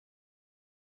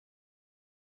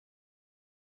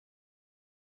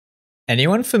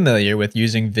Anyone familiar with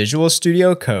using Visual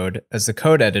Studio Code as the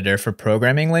code editor for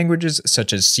programming languages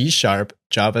such as C#,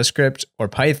 JavaScript, or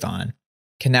Python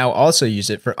can now also use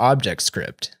it for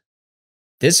ObjectScript.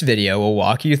 This video will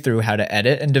walk you through how to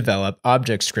edit and develop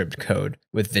ObjectScript code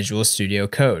with Visual Studio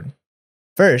Code.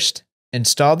 First,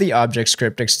 install the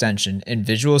ObjectScript extension in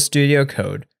Visual Studio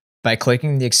Code by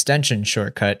clicking the extension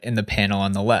shortcut in the panel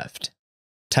on the left.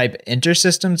 Type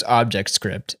InterSystems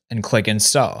ObjectScript and click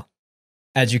Install.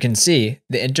 As you can see,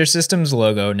 the InterSystems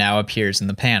logo now appears in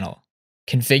the panel.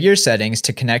 Configure settings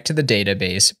to connect to the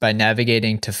database by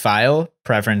navigating to File,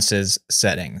 Preferences,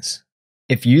 Settings.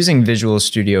 If using Visual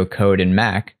Studio Code in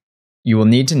Mac, you will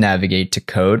need to navigate to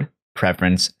Code,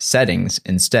 Preference, Settings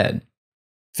instead.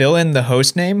 Fill in the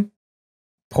hostname,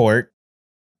 port,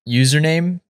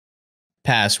 username,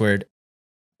 password,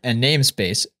 and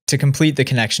namespace to complete the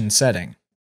connection setting.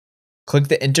 Click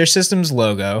the InterSystems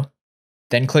logo,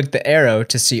 then click the arrow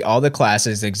to see all the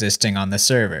classes existing on the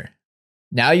server.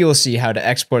 Now you will see how to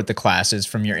export the classes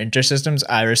from your InterSystems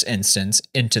Iris instance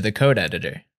into the code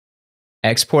editor.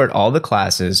 Export all the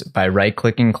classes by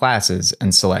right-clicking Classes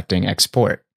and selecting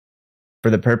Export.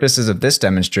 For the purposes of this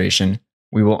demonstration,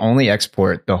 we will only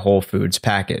export the Whole Foods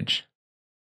package.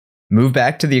 Move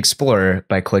back to the Explorer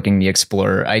by clicking the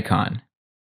Explorer icon.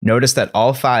 Notice that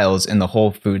all files in the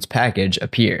Whole Foods package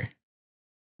appear.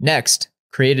 Next,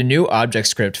 create a new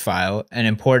ObjectScript file and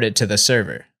import it to the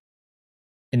server.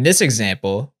 In this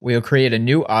example, we will create a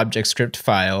new ObjectScript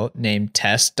file named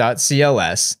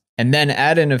test.cls and then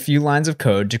add in a few lines of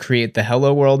code to create the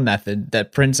Hello World method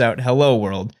that prints out Hello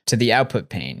World to the output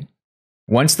pane.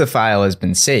 Once the file has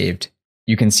been saved,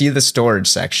 you can see the storage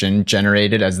section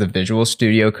generated as the Visual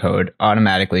Studio Code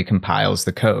automatically compiles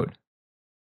the code.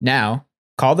 Now,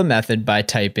 call the method by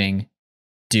typing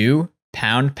do ##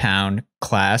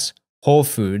 class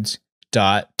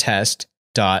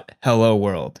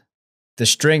wholefoods.test.helloworld. The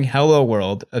string hello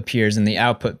world appears in the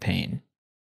output pane.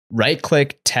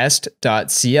 Right-click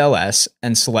test.cls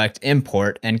and select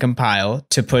Import and Compile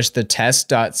to push the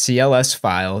test.cls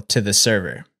file to the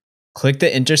server. Click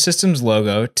the InterSystems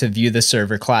logo to view the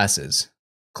server classes.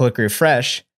 Click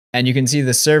Refresh, and you can see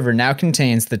the server now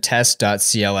contains the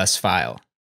test.cls file.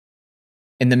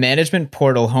 In the Management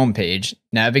Portal homepage,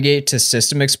 navigate to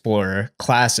System Explorer,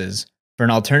 Classes, for an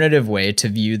alternative way to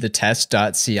view the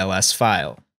test.cls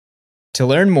file. To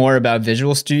learn more about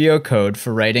Visual Studio Code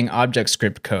for writing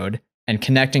ObjectScript code and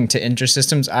connecting to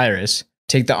InterSystems Iris,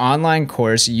 take the online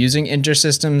course using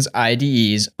InterSystems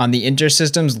IDEs on the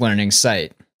InterSystems Learning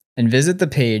site, and visit the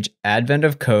page Advent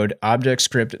of Code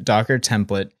ObjectScript Docker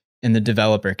Template in the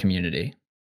developer community.